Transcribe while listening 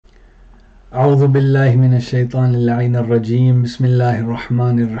أعوذ بالله من الشيطان اللعين الرجيم بسم الله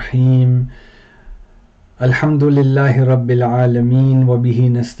الرحمن الرحيم الحمد لله رب العالمين وبه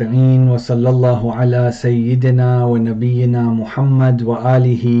نستعين وصلى الله على سيدنا ونبينا محمد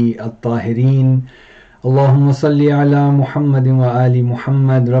وآله الطاهرين اللهم صل على محمد وآل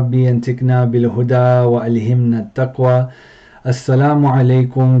محمد ربي انتقنا بالهدى وألهمنا التقوى السلام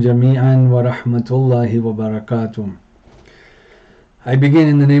عليكم جميعا ورحمة الله وبركاته. I begin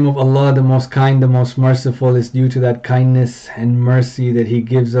in the name of Allah, the most kind, the most merciful. It's due to that kindness and mercy that He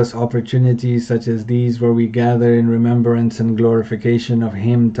gives us opportunities such as these where we gather in remembrance and glorification of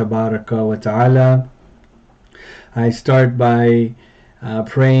Him, Tabaraka wa Ta'ala. I start by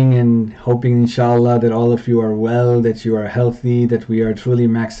praying and hoping inshallah that all of you are well, that you are healthy, that we are truly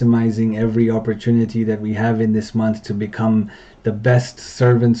maximizing every opportunity that we have in this month to become the best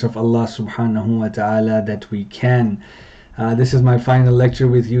servants of Allah subhanahu wa ta'ala that we can. This is my final lecture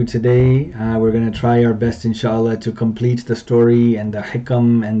with you today. We're going to try our best inshallah to complete the story and the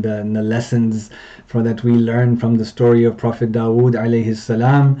hikam and the lessons that we learn from the story of Prophet Dawood alayhi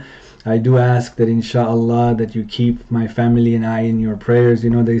salam. I do ask that inshallah that you keep my family and I in your prayers.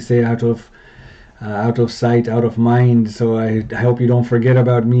 You know, they say out of sight, out of mind. So I hope you don't forget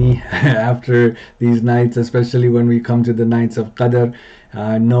about me after these nights, especially when we come to the nights of Qadr.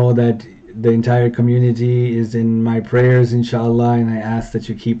 Know that the entire community is in my prayers inshallah, and I ask that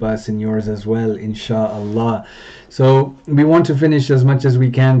you keep us in yours as well inshallah. So we want to finish as much as we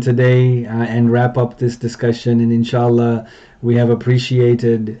can today and wrap up this discussion, and inshallah we have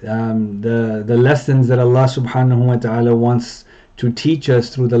appreciated the lessons that Allah subhanahu wa ta'ala wants to teach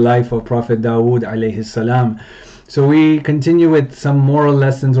us through the life of Prophet Dawood alayhi salam. So we continue with some moral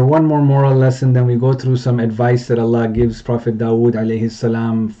lessons, or one more moral lesson, then we go through some advice that Allah gives Prophet Dawood alayhi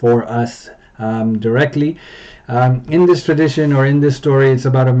salam for us directly. In this tradition, or in this story, it's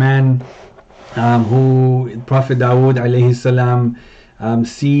about a man who Prophet Dawood alayhi salam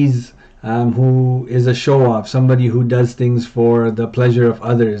sees, who is a show-off, somebody who does things for the pleasure of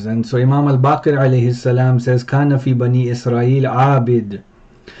others. And so Imam al-Baqir alayhi salam says, Kana fi bani Israel abid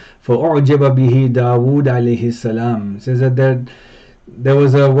فَأُعْجِبَ بِهِ دَاوُودَ عَلَيْهِ السَّلَامُ. Says that there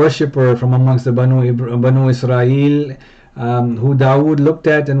was a worshipper from amongst the Banu Israel who Dawood looked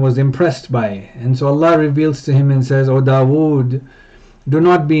at and was impressed by. And so Allah reveals to him and says, O Dawood, do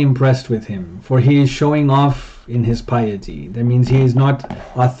not be impressed with him, for he is showing off in his piety. That means he is not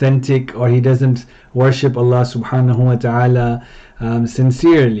authentic, or he doesn't worship Allah subhanahu wa ta'ala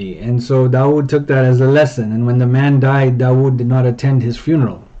sincerely. And so Dawood took that as a lesson, and when the man died, Dawood did not attend his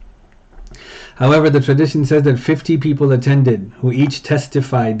funeral. However, the tradition says that 50 people attended, who each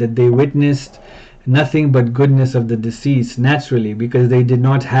testified that they witnessed nothing but goodness of the deceased naturally, because they did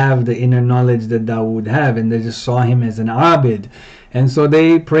not have the inner knowledge that Dawood had, and they just saw him as an abid. And so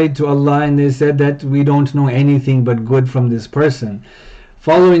they prayed to Allah and they said that we don't know anything but good from this person.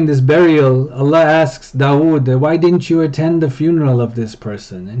 Following this burial, Allah asks Dawood, why didn't you attend the funeral of this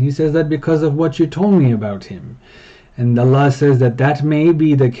person? And he says that because of what you told me about him. And Allah says that may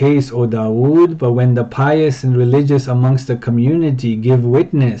be the case, O Dawood, but when the pious and religious amongst the community give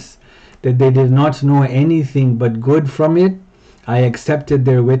witness that they did not know anything but good from it, I accepted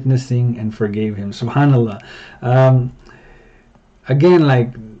their witnessing and forgave him. Subhanallah.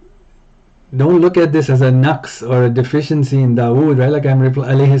 Again, don't look at this as a naqs or a deficiency in Dawood, right? Like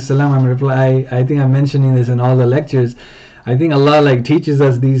alayhi salam, I think I'm mentioning this in all the lectures. I think Allah teaches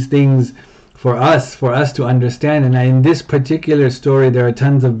us these things for us to understand, and in this particular story there are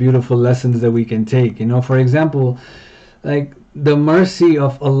tons of beautiful lessons that we can take. You know, for example, the mercy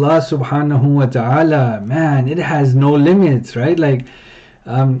of Allah subhanahu wa ta'ala, man, it has no limits, right?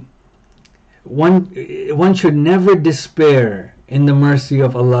 One should never despair in the mercy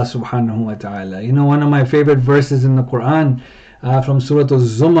of Allah subhanahu wa ta'ala. You know, one of my favorite verses in the Quran from Surah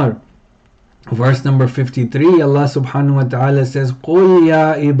Al-Zumar, verse number 53, Allah subhanahu wa ta'ala says, قُلْ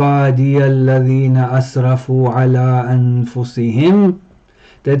يَا عِبَادِيَ الَّذِينَ أَسْرَفُوا عَلَىٰ أَنفُسِهِمْ,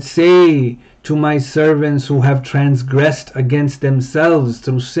 that say to my servants who have transgressed against themselves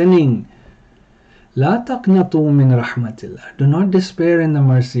through sinning, لَا تَقْنَطُوا مِنْ رَحْمَةِ اللَّهِ, do not despair in the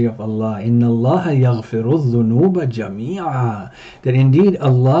mercy of Allah. إِنَّ اللَّهَ يَغْفِرُ الذُّنُوبَ جَمِيعًا, that indeed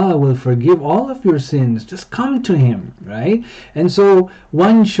Allah will forgive all of your sins. Just come to Him, right? And so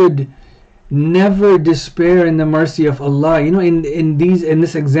one should never despair in the mercy of Allah. You know, in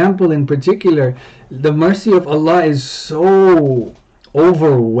this example in particular, the mercy of Allah is so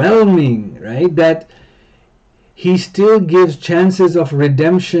overwhelming, right, that He still gives chances of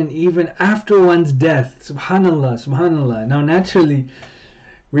redemption even after one's death. Subhanallah, subhanallah. Now naturally,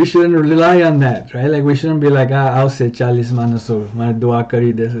 we shouldn't rely on that, right? Like we shouldn't be like, I'll say chalis manaso, my dua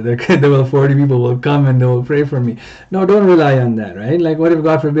kari this. There will 40 people will come and they will pray for me. No, don't rely on that, right? Like what if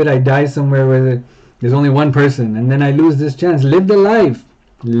God forbid I die somewhere where there's only one person and then I lose this chance? Live the life,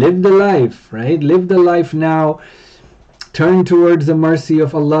 right? Live the life now. Turn towards the mercy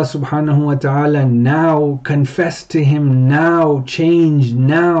of Allah subhanahu wa ta'ala now. Confess to Him now. Change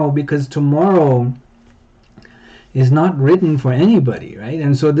now, because tomorrow is not written for anybody, right?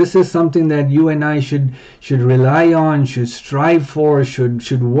 And so this is something that you and I should rely on, should strive for,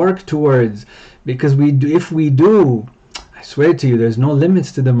 should work towards, because if we do, I swear to you, there's no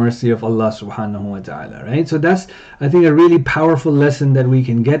limits to the mercy of Allah subhanahu wa ta'ala, right? So that's, I think, a really powerful lesson that we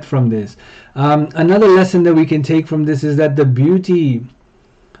can get from this. Another lesson that we can take from this is that the beauty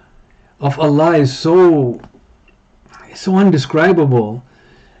of Allah is so undescribable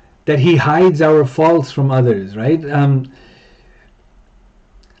that He hides our faults from others, right?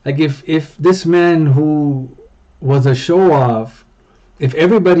 Like if this man who was a show-off, if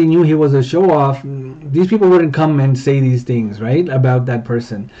everybody knew he was a show-off, these people wouldn't come and say these things, right, about that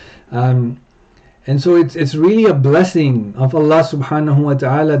person. And so it's really a blessing of Allah subhanahu wa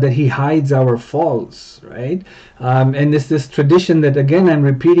ta'ala that He hides our faults, right? And this tradition that, again, I'm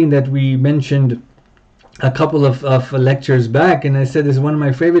repeating, that we mentioned a couple of lectures back, and I said this is one of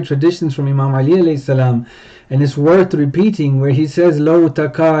my favorite traditions from Imam Ali alayhi salam, and it's worth repeating, where he says, "Law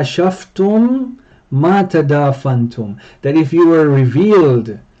takashaftum ma tadafantum," that if you were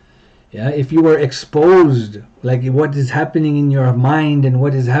revealed, if you were exposed, like what is happening in your mind and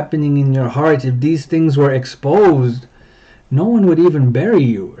what is happening in your heart, if these things were exposed, no one would even bury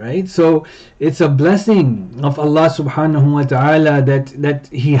you, right? So it's a blessing of Allah subhanahu wa ta'ala that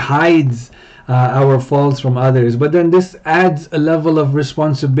He hides our faults from others. But then this adds a level of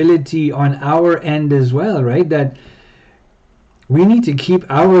responsibility on our end as well, right? That we need to keep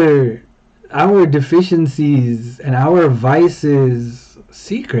our deficiencies and our vices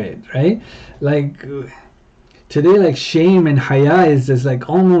secret, right? Like today, like shame and haya is just like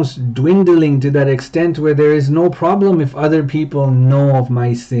almost dwindling to that extent where there is no problem if other people know of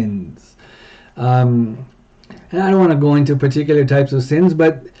my sins. And I don't want to go into particular types of sins,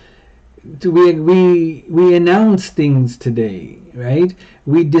 but we announce things today, right?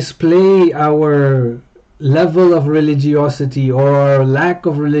 We display our level of religiosity or our lack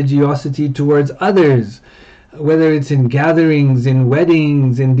of religiosity towards others, whether it's in gatherings, in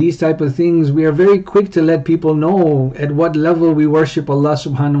weddings, in these type of things. We are very quick to let people know at what level we worship Allah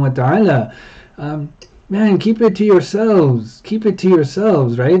subhanahu wa ta'ala. Man, keep it to yourselves,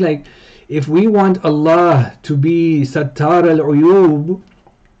 right? Like if we want Allah to be Sattar al-Uyub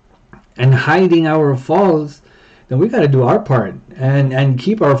and hiding our faults, then we got to do our part and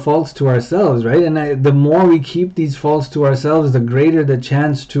keep our faults to ourselves, right? And the more we keep these faults to ourselves, the greater the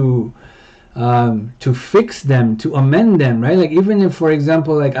chance to fix them, to amend them, right? Like even if, for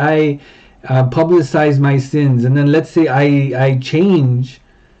example, like I publicize my sins, and then let's say I change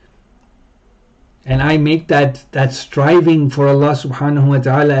and I make that striving for Allah subhanahu wa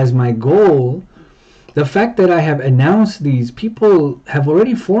ta'ala as my goal, the fact that I have announced these, people have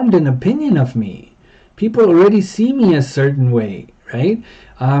already formed an opinion of me. People already see me a certain way, right?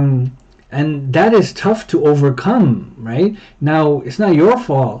 And that is tough to overcome, right? Now, it's not your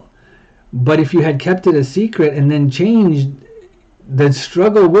fault, but if you had kept it a secret and then changed, the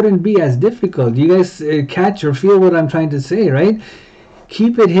struggle wouldn't be as difficult. You guys catch or feel what I'm trying to say, right?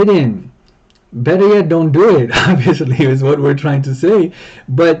 Keep it hidden. Better yet, don't do it, obviously, is what we're trying to say.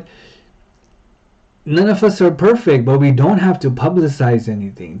 But none of us are perfect, but we don't have to publicize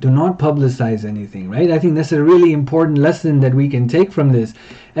anything. Do not publicize anything, right? I think that's a really important lesson that we can take from this.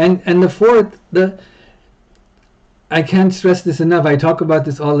 And the fourth, I can't stress this enough. I talk about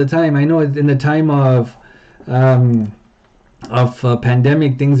this all the time. I know in the time of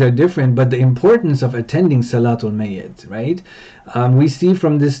pandemic, things are different, but the importance of attending Salatul Mayyit, right? We see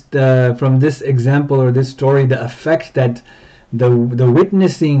from this example or this story the effect that the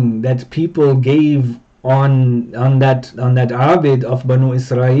witnessing that people gave on that Abid of Banu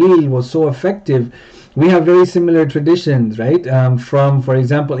Israel was so effective. We have very similar traditions, right? From, for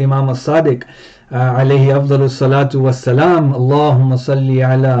example, Imam as-Sadiq alayhi afdalu salatu wassalam, Allahumma salli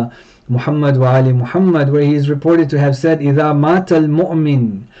ala Muhammad wa ali Muhammad, where he is reported to have said, إِذَا مَاتَ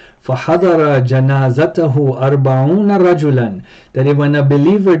الْمُؤْمِنُ فَحَضَرَ جَنَازَتَهُ أَرْبَعُونَ رَجُلًا, that when a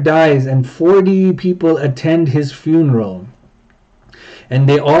believer dies and 40 people attend his funeral, and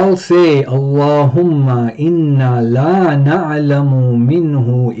they all say, Allahumma inna la na'lamu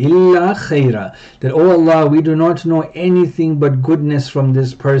minhu illa khayra, that, oh Allah, we do not know anything but goodness from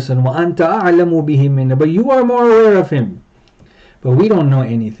this person, wa anta a'lamu bihi minna, but you are more aware of him. but we don't know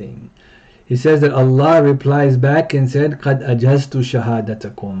anything. He says that Allah replies back and said, قَدْ أَجَزْتُ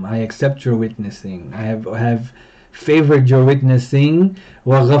شَهَادَتَكُمْ, I accept your witnessing. I have favored your witnessing.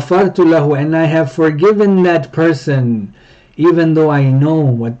 وَغَفَرْتُ لَهُ, and I have forgiven that person, even though I know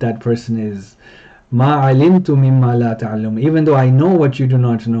what that person is. مَا عَلِمْتُ مِمَّا لَا تَعْلَمُ, even though I know what you do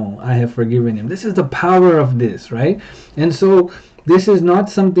not know, I have forgiven him. This is the power of this, right? And so this is not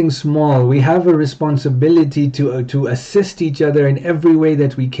something small. We have a responsibility to assist each other in every way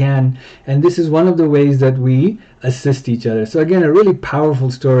that we can, and this is one of the ways that we assist each other. So again, a really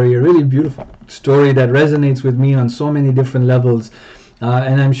powerful story, a really beautiful story that resonates with me on so many different levels,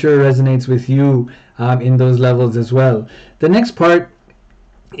 and I'm sure resonates with you in those levels as well. The next part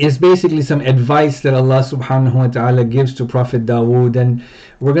is basically some advice that Allah subhanahu wa ta'ala gives to Prophet Dawood, and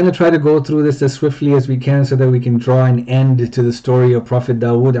we're going to try to go through this as swiftly as we can so that we can draw an end to the story of Prophet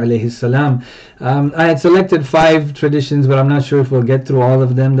Dawood alayhi salam. I had selected 5 traditions, but I'm not sure if we'll get through all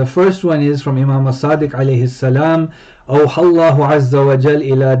of them. The first one is from Imam as-Sadiq alayhi salam. أوحى الله عز وجل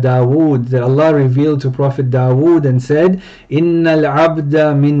إلى داود, that Allah revealed to Prophet Dawood and said, إن العبد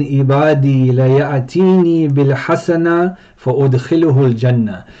من عبادي ليأتيني بالحسنة فأدخله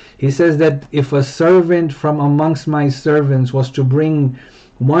الجنة. He says that if a servant from amongst my servants was to bring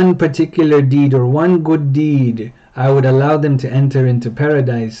one particular deed or one good deed, I would allow them to enter into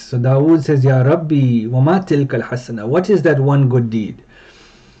paradise. So Dawood says, Ya Rabbi, وَمَا تِلْكَ الْحَسَنَةِ, what is that one good deed?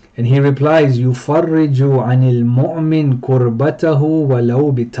 And he replies, يُفَرِّجُ عَنِ الْمُؤْمِنِ كُرْبَتَهُ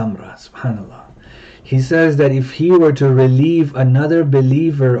وَلَوْ بِتَمْرَةٍ. Subhanallah. He says that if he were to relieve another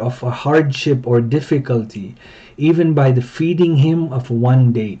believer of a hardship or difficulty, even by the feeding him of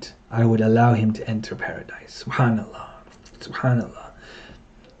one date, I would allow him to enter paradise. Subhanallah. Subhanallah.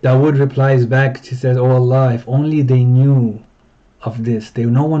 Dawood replies back, he says, Oh Allah, if only they knew of this,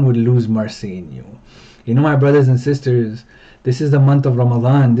 no one would lose mercy in you. You know, my brothers and sisters, this is the month of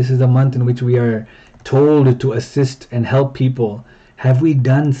Ramadan. This is the month in which we are told to assist and help people. Have we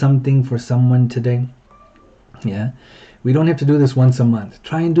done something for someone today? Yeah. We don't have to do this once a month.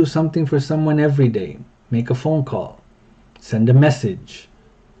 Try and do something for someone every day. Make a phone call. Send a message.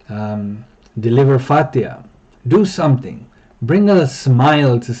 Deliver Fatiha. Do something. Bring a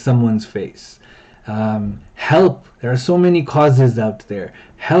smile to someone's face. Help. There are so many causes out there.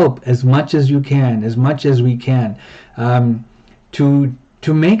 Help as much as you can, as much as we can,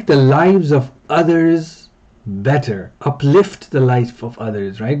 to make the lives of others better, uplift the life of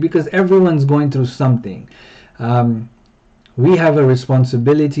others, right? Because everyone's going through something. We have a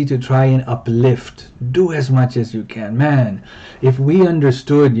responsibility to try and uplift. Do as much as you can. Man, if we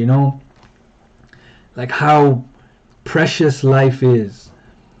understood, you know, like how precious life is,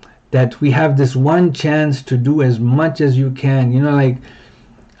 that we have this one chance to do as much as you can, you know, like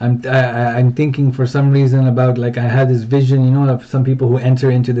I'm thinking for some reason about, like, I had this vision, you know, of some people who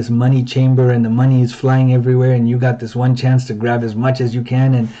enter into this money chamber and the money is flying everywhere, and you got this one chance to grab as much as you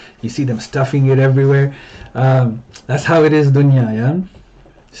can, and you see them stuffing it everywhere. That's how it is dunya, yeah?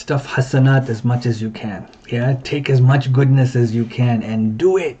 Stuff hasanat as much as you can, yeah? Take as much goodness as you can and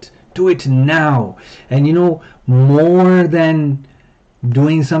do it. Do it now. And you know, more than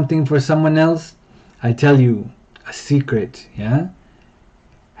doing something for someone else, I tell you a secret, yeah?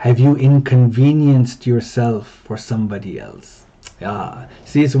 Have you inconvenienced yourself for somebody else? Yeah.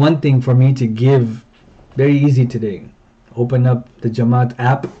 See, it's one thing for me to give. Very easy today. Open up the Jamaat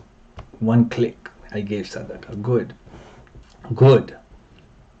app. One click. I gave sadaqah. Good. Good.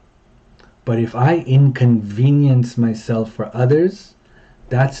 But if I inconvenience myself for others,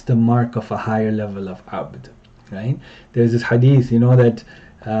 that's the mark of a higher level of abd. Right? There's this hadith, you know, that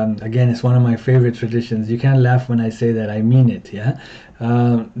again, it's one of my favorite traditions. You can't laugh when I say that, I mean it, yeah?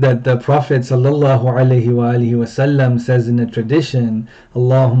 That the Prophet sallallahu alaihi wa alihi wasallam says in a tradition,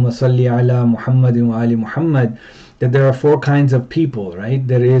 Allahumma salli ala Muhammadin wa ali Muhammad, that there are 4 kinds of people, right?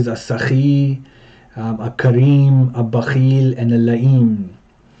 There is a sakhi, a kareem, a bakhil, and a la'im.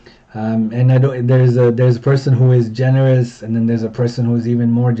 And there's a person who is generous, and then there's a person who is even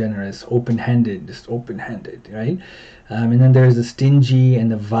more generous, open-handed, just open-handed, right? And then there's a stingy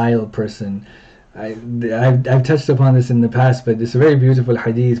and a vile person. I've touched upon this in the past, but it's a very beautiful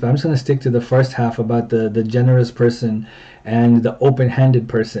hadith. But I'm just going to stick to the first half about the generous person and the open-handed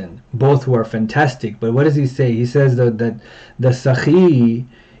person, both who are fantastic. But what does he say? He says that the sakhi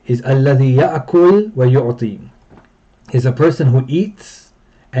is alladhi ya'kul wa yu'ti, is a person who eats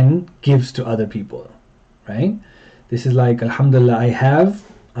and gives to other people, right? This is like, alhamdulillah, I have,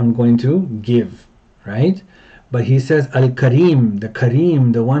 I'm going to give, right? But he says al-kareem,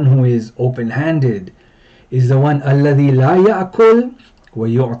 the one who is open-handed, is the one alladhi la ya'kul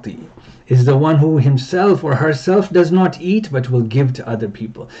وَيُعْطِي is the one who himself or herself does not eat but will give to other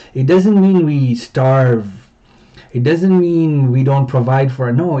people. It doesn't mean we starve. It doesn't mean we don't provide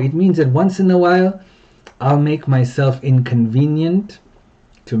for. No, it means that once in a while I'll make myself inconvenient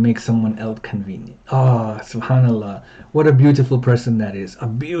to make someone else convenient. Oh, subhanallah, what a beautiful person that is. A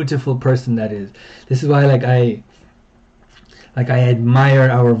beautiful person that is. This is why I admire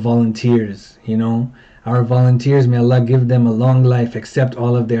our volunteers, Our volunteers, may Allah give them a long life, accept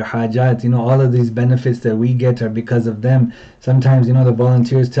all of their hajat. All of these benefits that we get are because of them. Sometimes, the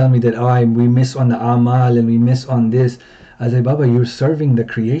volunteers tell me that, we miss on the amal and we miss on this. I say, Baba, you're serving the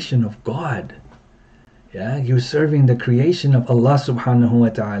creation of God. Yeah, you're serving the creation of Allah subhanahu wa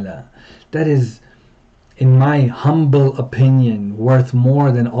ta'ala. That is, in my humble opinion, worth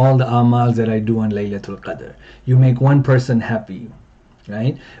more than all the amals that I do on Laylatul Qadr. You make one person happy,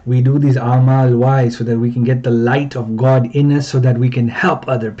 right? We do these amal, why? So that we can get the light of God in us, so that we can help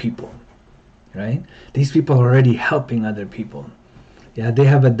other people, right? These people are already helping other people. Yeah, they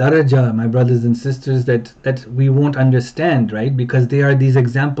have a daraja, my brothers and sisters, that we won't understand, right? Because they are these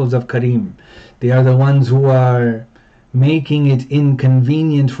examples of Kareem. They are the ones who are making it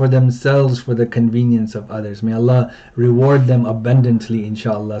inconvenient for themselves for the convenience of others. May Allah reward them abundantly,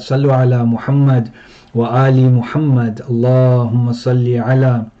 inshallah. Sallu ala Muhammad wa ali Muhammad. Allahumma salli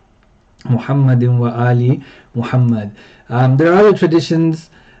ala Muhammadin wa ali Muhammad. There are other traditions.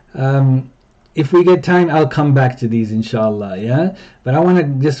 If we get time, I'll come back to these, inshallah, yeah? But I want to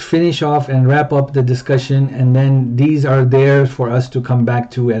just finish off and wrap up the discussion, and then these are there for us to come back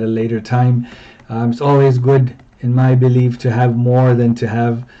to at a later time. It's always good, in my belief, to have more than to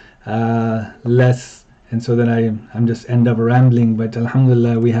have less, and so that I'm just end up rambling, but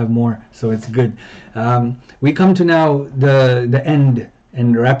alhamdulillah, we have more, so it's good. We come to now the end,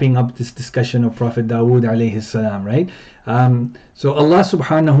 and wrapping up this discussion of Prophet Dawood alayhi salam, right? So Allah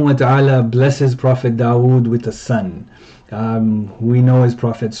subhanahu wa ta'ala blesses Prophet Dawood with a son. We know as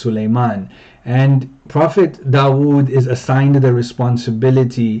Prophet Sulaiman. And Prophet Dawood is assigned the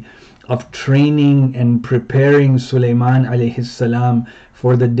responsibility of training and preparing Sulaiman alayhi salam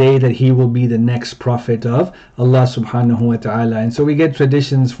for the day that he will be the next prophet of Allah subhanahu wa ta'ala. And so we get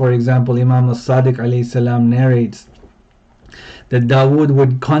traditions, for example, Imam al-Sadiq alayhi salam narrates that Dawood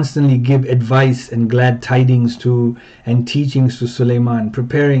would constantly give advice and glad tidings to and teachings to Sulaiman,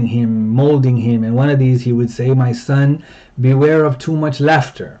 preparing him, molding him. And one of these he would say, "My son, beware of too much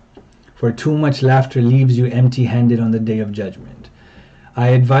laughter, for too much laughter leaves you empty-handed on the day of judgment. I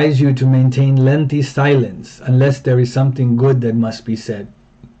advise you to maintain lengthy silence unless there is something good that must be said.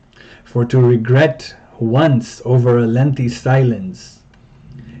 For to regret once over a lengthy silence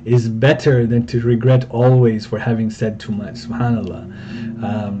is better than to regret always for having said too much." SubhanAllah.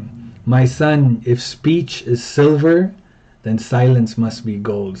 My son, if speech is silver, then silence must be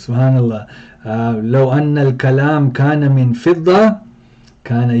gold. SubhanAllah. لو أن الكلام كان من فضة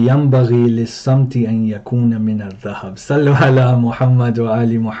كان ينبغي للصمت أن يكون من الذهب. صلوا على محمد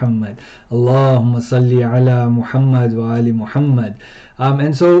وآل محمد. اللهم صل على محمد وآل محمد.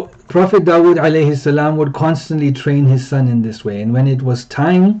 And so Prophet Dawood alayhi salam would constantly train his son in this way. And when it was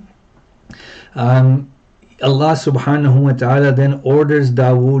time, Allah subhanahu wa ta'ala then orders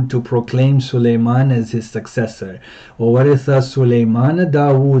Dawood to proclaim Sulaiman as his successor. وَوَرِثَ سُلَيْمَانَ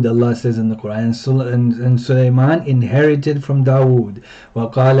Dawood, Allah says in the Quran, and Sulaiman inherited from Dawood.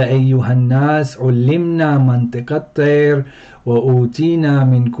 وَقَالَ أَيُّهَا النَّاسُ عُلِّمْنَا مَنْطِقَ الطَّيْرِ وَأُوتِينَا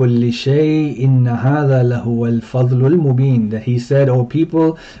مِنْ كُلِّ شَيْءٍ إِنَّ هَذَا لَهُوَ الْفَضْلُ الْمُبِينُ. That he said, "O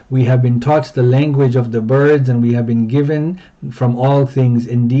people, we have been taught the language of the birds, and we have been given from all things.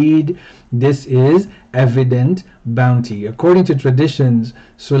 Indeed, this is evident bounty." According to traditions,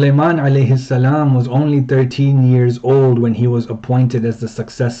 Sulaiman alayhi salam was only 13 years old when he was appointed as the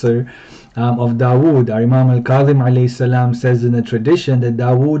successor of Dawood. Our Imam al-Kadhim alayhi salam says in the tradition that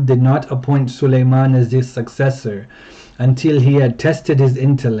Dawood did not appoint Sulaiman as his successor until he had tested his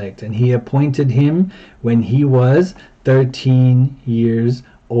intellect, and he appointed him when he was 13 years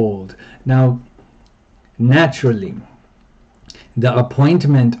old. Now, naturally, the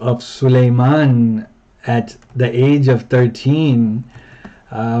appointment of Sulaiman at the age of 13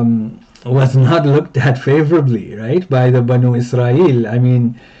 was not looked at favorably, right, by the Banu Israel. I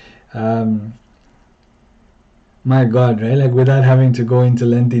mean, my God, right? Like, without having to go into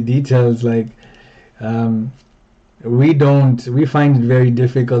lengthy details, like, we find it very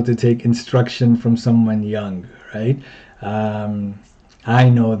difficult to take instruction from someone young, right? I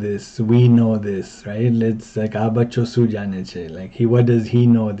know this, we know this, right? Let's like abacho sujane che, like what does he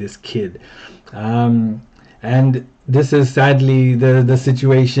know, this kid? And this is sadly the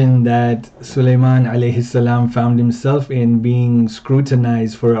situation that Sulaiman alayhi salam found himself in, being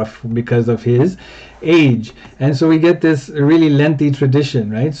scrutinized because of his age. And so we get this really lengthy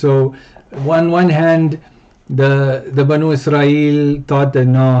tradition, right? So on one hand, the Banu Israel thought that,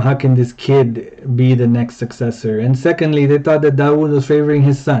 no, how can this kid be the next successor? And secondly, they thought that Dawood was favoring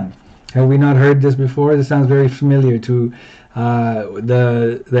his son. Have we not heard this before? This sounds very familiar to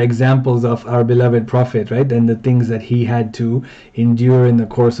the examples of our beloved Prophet, right? And the things that he had to endure in the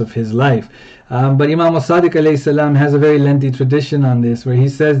course of his life. But Imam al-Sadiq alayhi salam has a very lengthy tradition on this, where he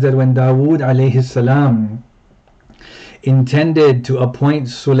says that when Dawood alayhi salam intended to appoint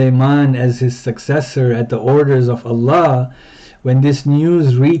Sulaiman as his successor at the orders of Allah, when this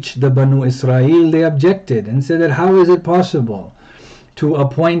news reached the Banu Israel, they objected and said that how is it possible to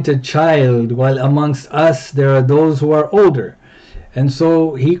appoint a child while amongst us there are those who are older? And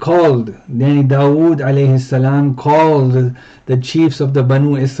so he called, then Dawood alayhi salam called the chiefs of the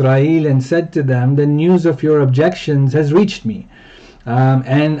Banu Israel and said to them, the news of your objections has reached me,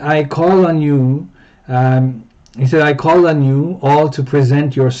 and I call on you, he said, I call on you all to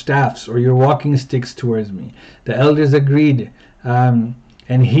present your staffs or your walking sticks towards me. The elders agreed, and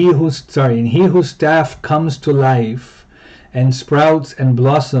he whose staff comes to life and sprouts and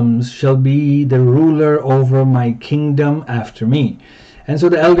blossoms shall be the ruler over my kingdom after me. And so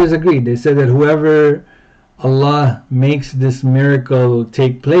the elders agreed. They said that whoever Allah makes this miracle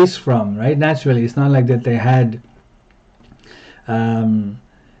take place from, right? Naturally, it's not like that they had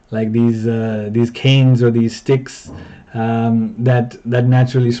like these canes or these sticks that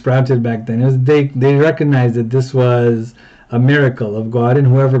naturally sprouted back then. They recognized that this was a miracle of God, and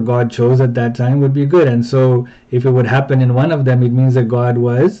whoever God chose at that time would be good. And so if it would happen in one of them, it means that God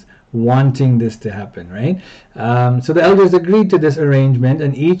was wanting this to happen, right? So the elders agreed to this arrangement,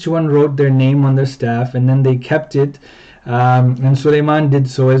 and each one wrote their name on their staff, and then they kept it, and Sulaiman did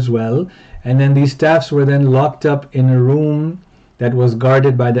so as well. And then these staffs were then locked up in a room that was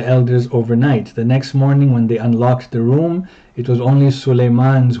guarded by the elders overnight. The next morning when they unlocked the room, it was only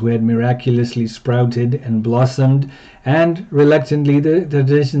Sulaiman's who had miraculously sprouted and blossomed, and reluctantly, the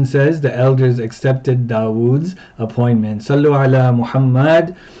tradition says, the elders accepted Dawood's appointment. Sallu ala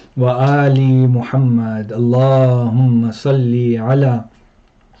Muhammad wa ali Muhammad. Allahumma salli ala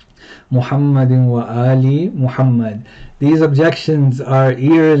Muhammadin wa ali Muhammad. These objections are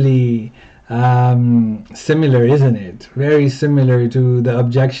eerily similar, isn't it? Very similar to the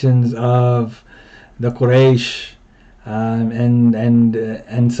objections of the Quraysh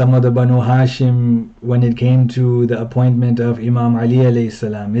and some of the Banu Hashim when it came to the appointment of Imam Ali alayhi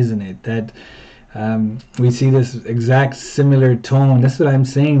salam, isn't it? That we see this exact similar tone. That's what I'm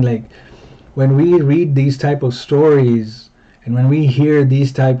saying. Like when we read these type of stories and when we hear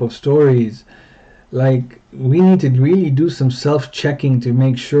these type of stories, like we need to really do some self-checking to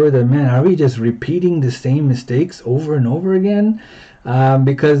make sure that, man, are we just repeating the same mistakes over and over again?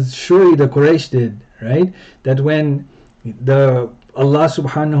 Because surely the Quraysh did, right? That when Allah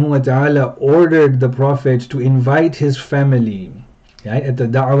subhanahu wa ta'ala ordered the Prophet to invite his family, right, at the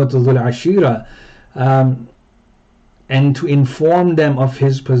Da'watul Ashira, and to inform them of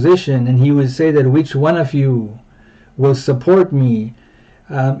his position, and he would say that which one of you will support me,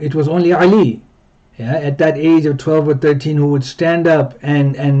 it was only Ali, at that age of 12 or 13, who would stand up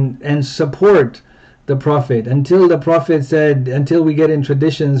and support the Prophet, until the Prophet said, until we get in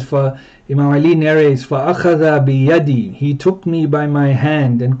traditions, for Imam Ali narrates, فَأَخَذَ بِيَدِي, he took me by my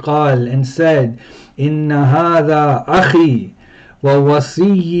hand and قال, and said, إِنَّ هَذَا أَخِي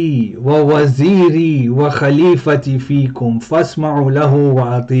وَوَصِيِّي وَوَزِيرِي وَخَلِيفَتِي فِيكُمْ فَاسْمَعُوا لَهُ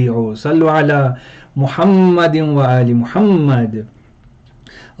وَأَطِيعُوا صَلُّوا عَلَى مُحَمَّدٍ وَآلِ مُحَمَّدٍ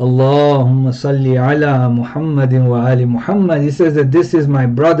Allahumma salli ala Muhammadin wa ali Muhammad. He says that this is my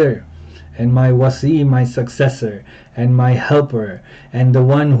brother and my wasi, my successor and my helper, and the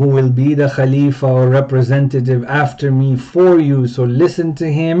one who will be the Khalifa or representative after me for you. So listen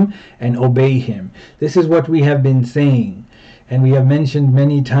to him and obey him. This is what we have been saying, and we have mentioned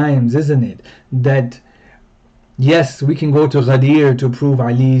many times, isn't it, that yes, we can go to Ghadir to prove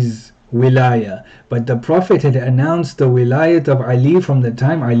Ali's wilaya, but the Prophet had announced the wilayat of Ali from the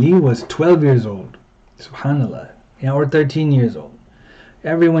time Ali was 12 years old, subhanallah, or 13 years old.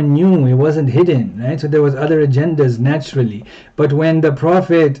 Everyone knew, it wasn't hidden, right? So there was other agendas naturally, but when the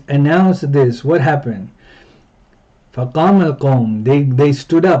Prophet announced this, what happened? فَقَامَ الْقَوْمِ, they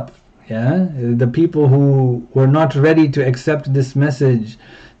stood up, the people who were not ready to accept this message,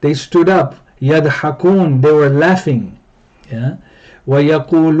 they stood up, يَضْحَكُونَ, they were laughing,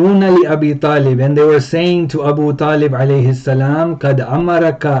 وَيَقُولُونَ لِأَبِي طَالِبٍ, and they were saying to Abu Talib alayhi salam, قَدْ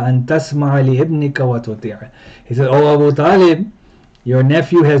أَمَرَكَ أَن تَسْمَعَ لِإِبْنِكَ وَتُطِيعَ. He said, "Oh Abu Talib, your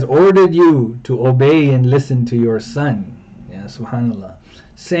nephew has ordered you to obey and listen to your son." Yeah, subhanallah.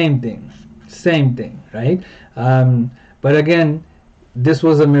 Same thing, right? But again, this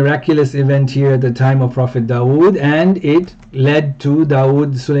was a miraculous event here at the time of Prophet Dawood, and it led to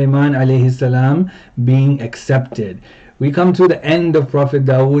Dawood Sulaiman alayhi salam being accepted. We come to the end of Prophet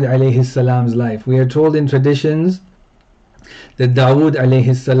Dawood alayhi salam's life. We are told in traditions that Dawood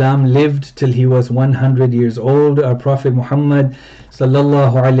alayhi salam lived till he was 100 years old. Our Prophet Muhammad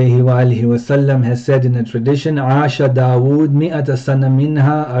sallallahu alayhi wa alihi wasallam has said in a tradition, "Asha Dawood mi'ata sana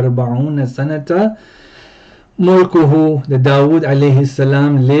minha arba'una sanata mulkuhu." The Dawood alayhi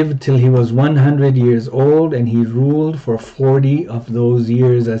salam lived till he was 100 years old, and he ruled for 40 of those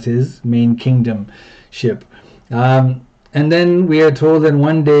years as his main kingdomship. And then we are told that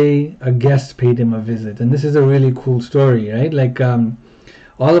one day a guest paid him a visit, and this is a really cool story, right? Like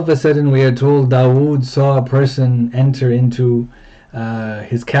all of a sudden we are told Dawood saw a person enter into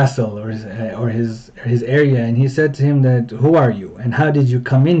his castle or his area, and he said to him that, "Who are you and how did you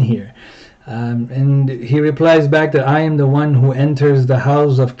come in here?" And he replies back that, "I am the one who enters the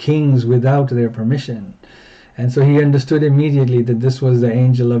house of kings without their permission." And so he understood immediately that this was the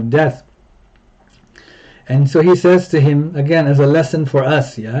angel of death. And so he says to him, again as a lesson for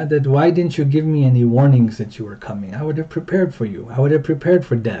us, that why didn't you give me any warnings that you were coming? I would have prepared for you. I would have prepared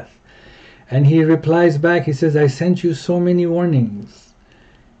for death. And he replies back, he says, "I sent you so many warnings."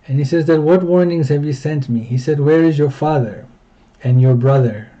 And he says that, "What warnings have you sent me?" He said, "Where is your father and your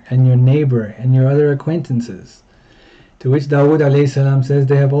brother and your neighbor and your other acquaintances?" To which Dawood alayhi salam says,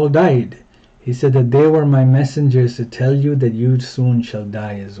 "They have all died." He said that they were my messengers to tell you that you soon shall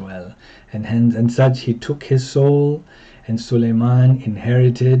die as well. And such he took his soul, and Sulaiman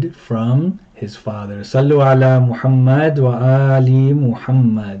inherited from his father. Sallu ala Muhammad wa ali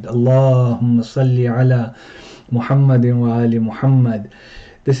Muhammad. Allahumma salli ala Muhammadin wa ali Muhammad.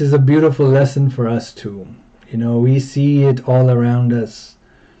 This is a beautiful lesson for us too. We see it all around us.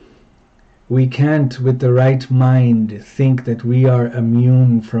 We can't with the right mind think that we are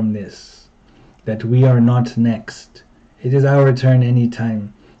immune from this, that we are not next. It is our turn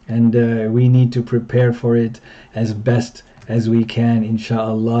anytime, and we need to prepare for it as best as we can,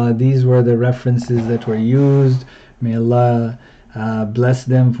 inshallah. These were the references that were used. May Allah bless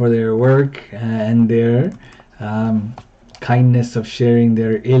them for their work and their kindness of sharing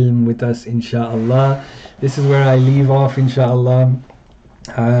their ilm with us, inshallah. This is where I leave off, inshallah.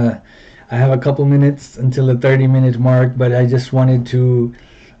 I have a couple minutes until the 30-minute mark, but I just wanted to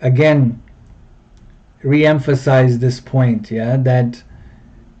again re-emphasize this point, that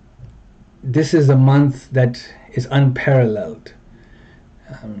this is a month that is unparalleled.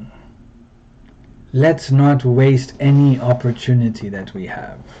 Let's not waste any opportunity that we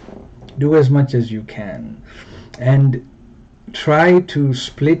have. Do as much as you can, and try to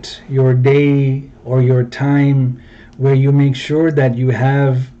split your day or your time where you make sure that you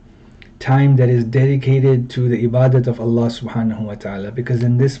have time that is dedicated to the ibadat of Allah subhanahu wa ta'ala, because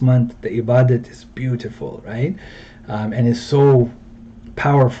in this month the ibadat is beautiful, right? And is so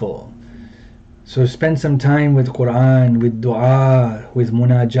powerful. So spend some time with Quran, with dua, with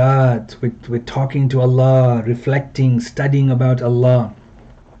munajat, with talking to Allah, reflecting, studying about Allah.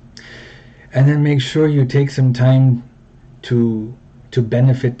 And then make sure you take some time to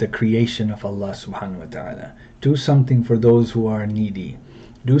benefit the creation of Allah subhanahu wa ta'ala. Do something for those who are needy.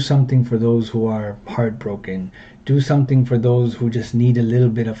 Do something for those who are heartbroken. Do something for those who just need a little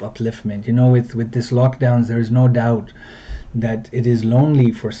bit of upliftment. With this lockdowns, there is no doubt that it is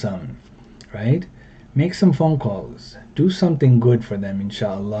lonely for some, right? Make some phone calls. Do something good for them,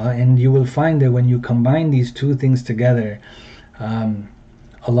 inshallah. And you will find that when you combine these two things together,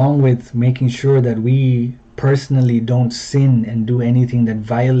 along with making sure that we personally don't sin and do anything that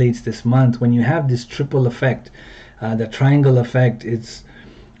violates this month, when you have this triple effect, the triangle effect, it's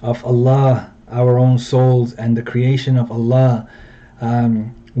of Allah, our own souls, and the creation of Allah,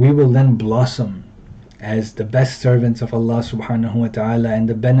 we will then blossom as the best servants of Allah subhanahu wa ta'ala, and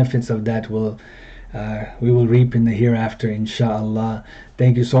the benefits of that we will reap in the hereafter, inshallah.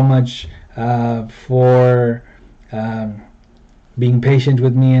 Thank you so much for being patient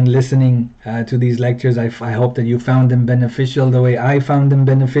with me and listening to these lectures. I hope that you found them beneficial the way I found them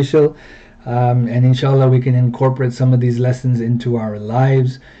beneficial. And inshallah we can incorporate some of these lessons into our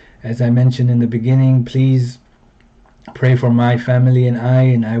lives. As I mentioned in the beginning, please pray for my family and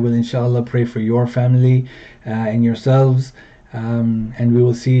I will inshallah pray for your family and yourselves. and we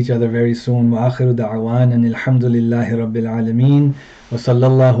will see each other very soon. وآخر دعوانا الحمد لله رب العالمين وصلى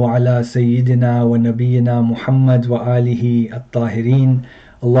الله على سيدنا ونبينا محمد وآله الطاهرين.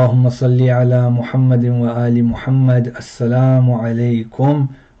 اللهم صل على محمد وآل محمد. السلام عليكم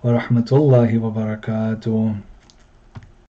ورحمة الله وبركاته.